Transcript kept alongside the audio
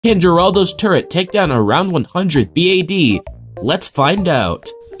Can Geraldo's turret take down around 100 BAD? Let's find out.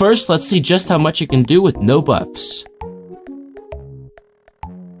 First, let's see just how much it can do with no buffs.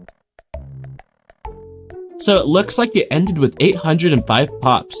 So it looks like it ended with 805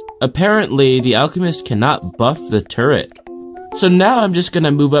 pops. Apparently, the alchemist cannot buff the turret. So now I'm just gonna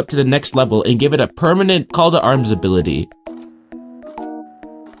move up to the next level and give it a permanent call to arms ability.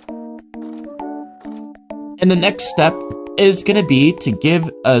 And the next step is gonna be to give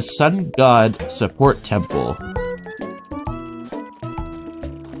a sun god support temple.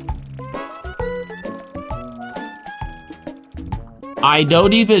 I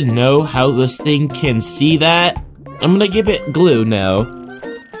don't even know how this thing can see that. I'm gonna give it glue now.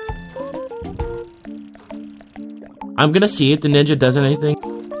 I'm gonna see if the ninja does anything.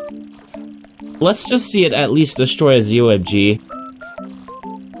 Let's just see it at least destroy a ZOMG.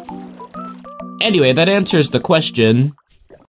 Anyway, that answers the question.